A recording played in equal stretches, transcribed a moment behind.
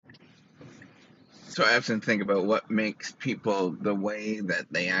So I often think about what makes people the way that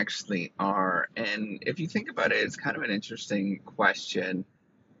they actually are. And if you think about it, it's kind of an interesting question.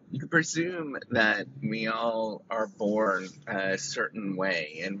 You can presume that we all are born a certain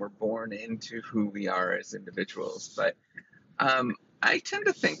way and we're born into who we are as individuals. But I tend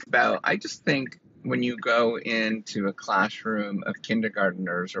to think about, I just think when you go into a classroom of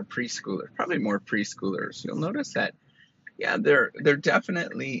kindergarteners or preschoolers, probably more preschoolers, you'll notice that yeah, there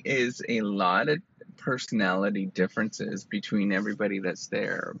definitely is a lot of personality differences between everybody that's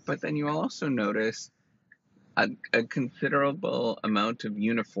there. But then you also notice a considerable amount of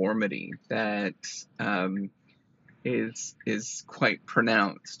uniformity that is quite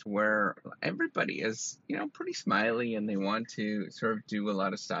pronounced, where everybody is, pretty smiley and they want to sort of do a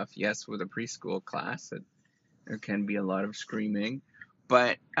lot of stuff. Yes, with a preschool class, there can be a lot of screaming,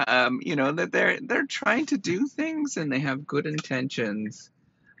 but that they're trying to do things and they have good intentions.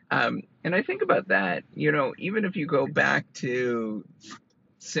 And I think about that, even if you go back to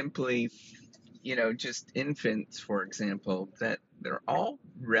simply, just infants, for example, that we're all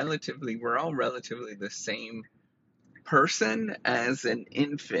relatively the same person as an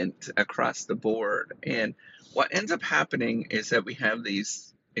infant across the board. And what ends up happening is that we have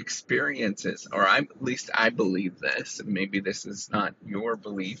these experiences, or at least I believe this, and maybe this is not your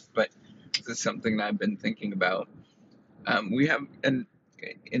belief, but this is something that I've been thinking about. We have an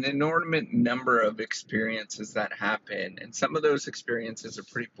inordinate number of experiences that happen, and some of those experiences are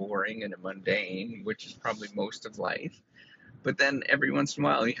pretty boring and mundane, which is probably most of life. But then every once in a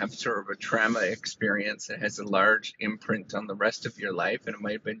while, you have sort of a trauma experience that has a large imprint on the rest of your life, and it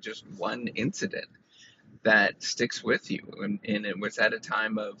might have been just one incident that sticks with you. And it was at a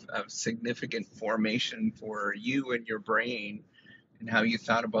time of significant formation for you and your brain and how you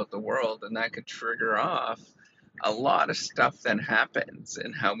thought about the world, and that could trigger off a lot of stuff that happens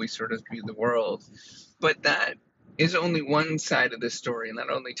and how we sort of view the world. But that is only one side of the story, and that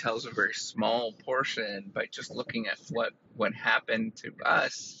only tells a very small portion by just looking at what happened to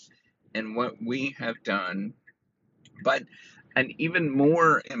us and what we have done. But an even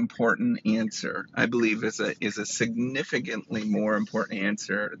more important answer, I believe, is a significantly more important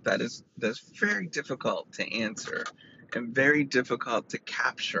answer that's very difficult to answer and very difficult to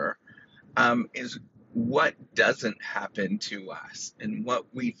capture, is what doesn't happen to us and what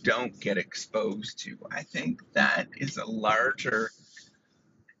we don't get exposed to. I think that is a larger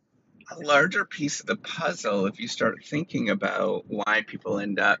piece of the puzzle if you start thinking about why people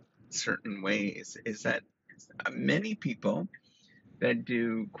end up certain ways, is that many people that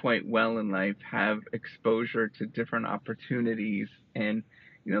do quite well in life have exposure to different opportunities, and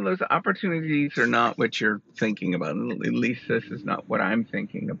those opportunities are not what you're thinking about. At least this is not what I'm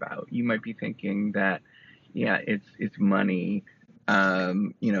thinking about. You might be thinking that yeah, it's money,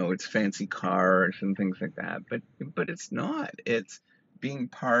 it's fancy cars and things like that, but it's not. It's being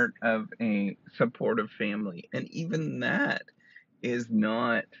part of a supportive family, and even that is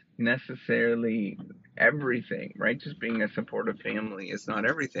not necessarily everything, right? Just being a supportive family is not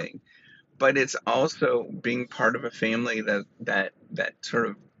everything, but it's also being part of a family that sort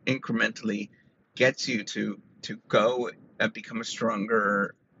of incrementally gets you to go and become a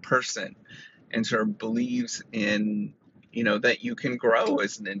stronger person, and sort of believes in that you can grow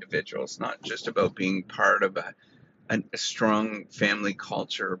as an individual. It's not just about being part of a strong family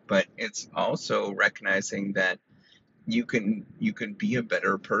culture, but it's also recognizing that you can be a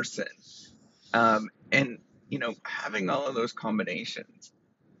better person. And having all of those combinations,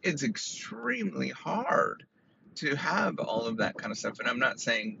 it's extremely hard to have all of that kind of stuff. And I'm not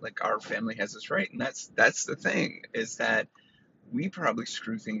saying like our family has this right, and that's the thing, is that we probably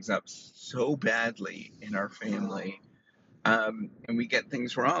screw things up so badly in our family, and we get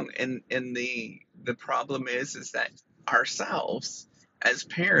things wrong. And the problem is that ourselves as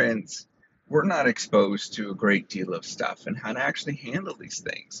parents, we're not exposed to a great deal of stuff and how to actually handle these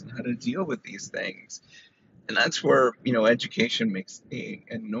things and how to deal with these things. And that's where education makes a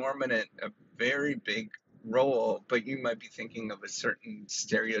enormous, a very big role. But you might be thinking of a certain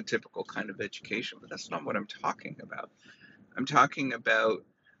stereotypical kind of education, but that's not what I'm talking about. I'm talking about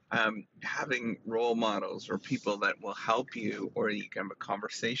having role models or people that will help you, or you can have a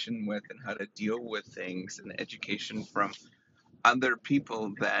conversation with, and how to deal with things, and education from other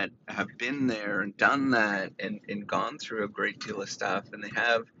people that have been there and done that, and gone through a great deal of stuff, and they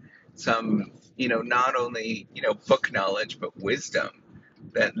have some, not only, book knowledge, but wisdom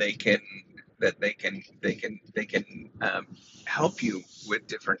that they can help you with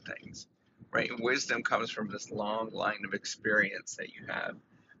different things, right? Wisdom comes from this long line of experience that you have.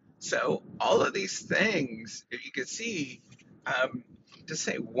 So all of these things, if you could see, um, to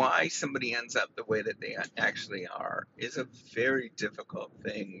say why somebody ends up the way that they actually are is a very difficult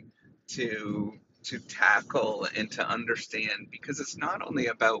thing to tackle and to understand, because it's not only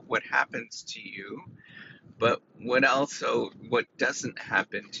about what happens to you, but what doesn't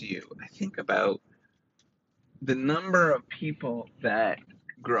happen to you. I think about the number of people that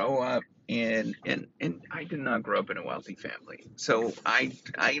grow up and I did not grow up in a wealthy family. So I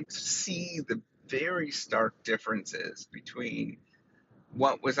see the very stark differences between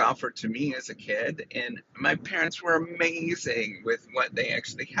what was offered to me as a kid, and my parents were amazing with what they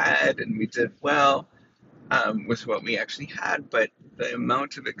actually had, and we did well with what we actually had, but the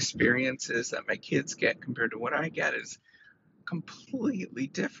amount of experiences that my kids get compared to what I get is completely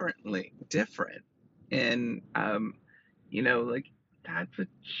different. And like, that's a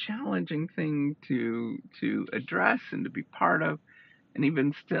challenging thing to address and to be part of. And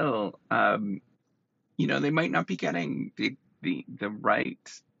even still, they might not be getting the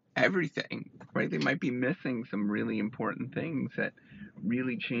right everything, right? They might be missing some really important things that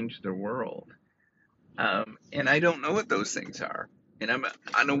really change their world. And I don't know what those things are, and I'm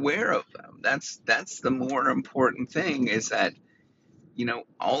unaware of them. That's the more important thing, is that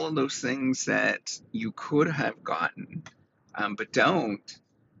all of those things that you could have gotten, but don't,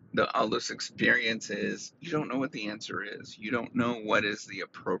 all those experiences, you don't know what the answer is. You don't know what is the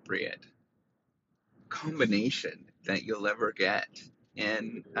appropriate combination that you'll ever get.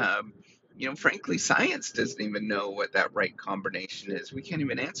 And, frankly, science doesn't even know what that right combination is. We can't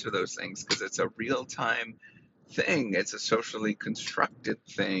even answer those things because it's a real time thing, it's a socially constructed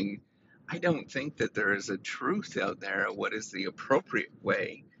thing. I don't think that there is a truth out there of what is the appropriate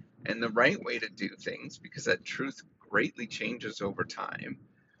way and the right way to do things, because that truth greatly changes over time.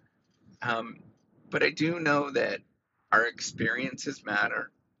 Um, but I do know that our experiences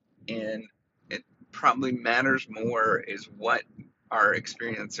matter, and it probably matters more is what our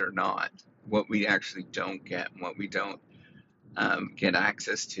experience or not, what we actually don't get and what we don't get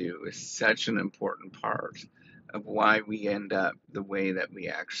access to is such an important part of why we end up the way that we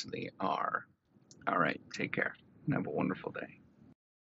actually are. All right, take care and have a wonderful day.